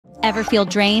Ever feel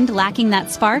drained, lacking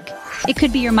that spark? It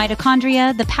could be your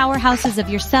mitochondria, the powerhouses of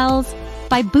your cells.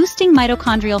 By boosting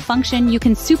mitochondrial function, you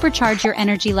can supercharge your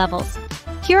energy levels.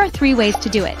 Here are 3 ways to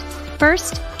do it.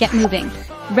 First, get moving.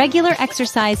 Regular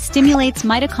exercise stimulates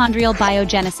mitochondrial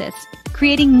biogenesis,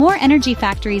 creating more energy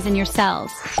factories in your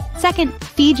cells. Second,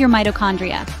 feed your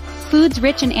mitochondria. Foods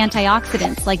rich in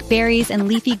antioxidants like berries and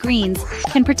leafy greens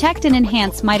can protect and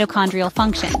enhance mitochondrial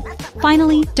function.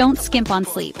 Finally, don't skimp on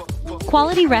sleep.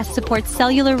 Quality rest supports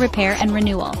cellular repair and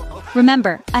renewal.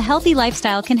 Remember, a healthy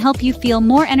lifestyle can help you feel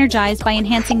more energized by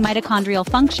enhancing mitochondrial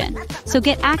function. So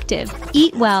get active,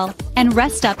 eat well, and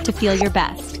rest up to feel your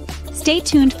best. Stay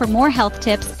tuned for more health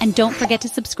tips and don't forget to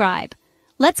subscribe.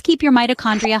 Let's keep your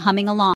mitochondria humming along.